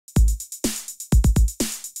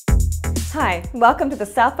Hi, welcome to the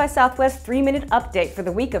South by Southwest 3-minute update for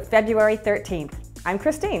the week of February 13th. I'm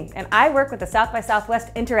Christine, and I work with the South by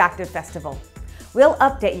Southwest Interactive Festival. We'll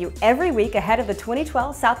update you every week ahead of the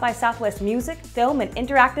 2012 South by Southwest Music, Film, and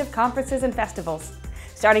Interactive Conferences and Festivals.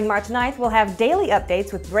 Starting March 9th, we'll have daily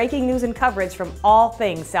updates with breaking news and coverage from all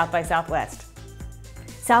things South by Southwest.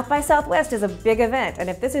 South by Southwest is a big event, and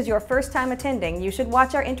if this is your first time attending, you should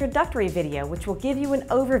watch our introductory video, which will give you an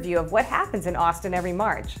overview of what happens in Austin every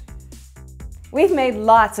March. We've made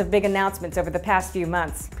lots of big announcements over the past few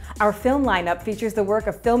months. Our film lineup features the work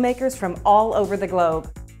of filmmakers from all over the globe.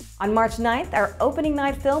 On March 9th, our opening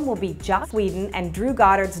night film will be Joss Whedon and Drew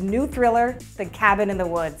Goddard's new thriller, The Cabin in the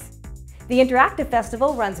Woods. The Interactive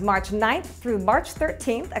Festival runs March 9th through March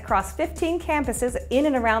 13th across 15 campuses in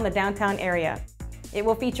and around the downtown area. It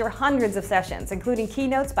will feature hundreds of sessions, including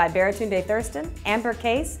keynotes by Baratunde Thurston, Amber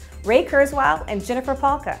Case, Ray Kurzweil, and Jennifer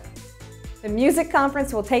Palka. The music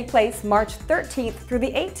conference will take place March 13th through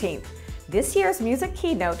the 18th. This year's music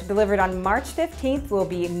keynote, delivered on March 15th, will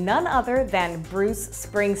be none other than Bruce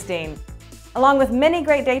Springsteen. Along with many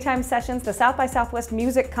great daytime sessions, the South by Southwest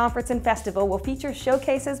Music Conference and Festival will feature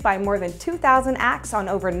showcases by more than 2,000 acts on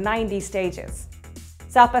over 90 stages.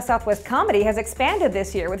 South by Southwest Comedy has expanded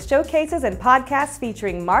this year with showcases and podcasts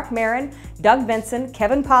featuring Mark Maron, Doug Benson,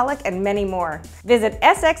 Kevin Pollak, and many more. Visit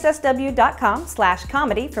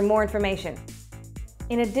sxsw.com/comedy for more information.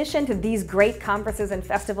 In addition to these great conferences and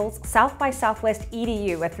festivals, South by Southwest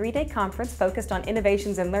EDU, a 3-day conference focused on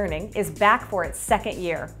innovations and learning, is back for its second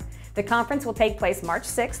year. The conference will take place March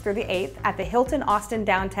 6th through the 8th at the Hilton Austin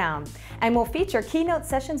downtown and will feature keynote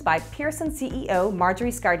sessions by Pearson CEO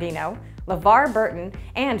Marjorie Scardino, LeVar Burton,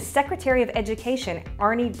 and Secretary of Education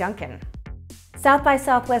Arne Duncan. South by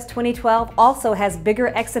Southwest 2012 also has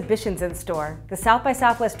bigger exhibitions in store. The South by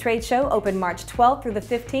Southwest Trade Show, open March 12th through the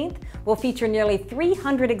 15th, will feature nearly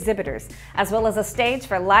 300 exhibitors, as well as a stage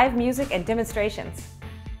for live music and demonstrations.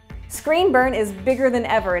 Screen Burn is bigger than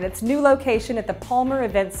ever in its new location at the Palmer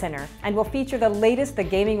Event Center and will feature the latest the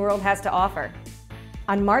gaming world has to offer.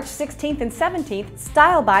 On March 16th and 17th,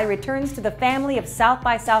 Style By returns to the family of South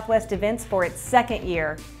by Southwest events for its second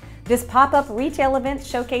year. This pop-up retail event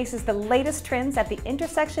showcases the latest trends at the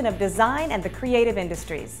intersection of design and the creative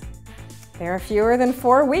industries. There are fewer than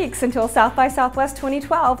 4 weeks until South by Southwest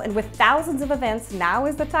 2012, and with thousands of events, now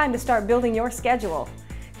is the time to start building your schedule.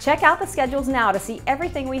 Check out the schedules now to see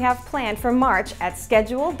everything we have planned for March at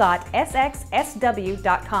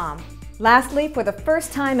schedule.sxsw.com. Lastly, for the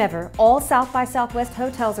first time ever, all South by Southwest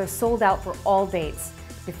hotels are sold out for all dates.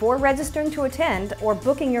 Before registering to attend or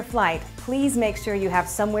booking your flight, please make sure you have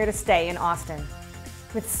somewhere to stay in Austin.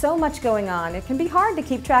 With so much going on, it can be hard to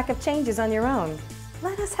keep track of changes on your own.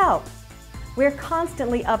 Let us help. We're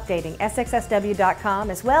constantly updating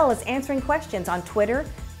sxsw.com as well as answering questions on Twitter,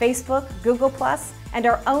 Facebook, Google+, and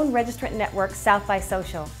our own registrant network, South by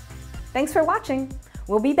Social. Thanks for watching.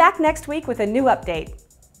 We'll be back next week with a new update.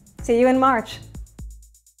 See you in March.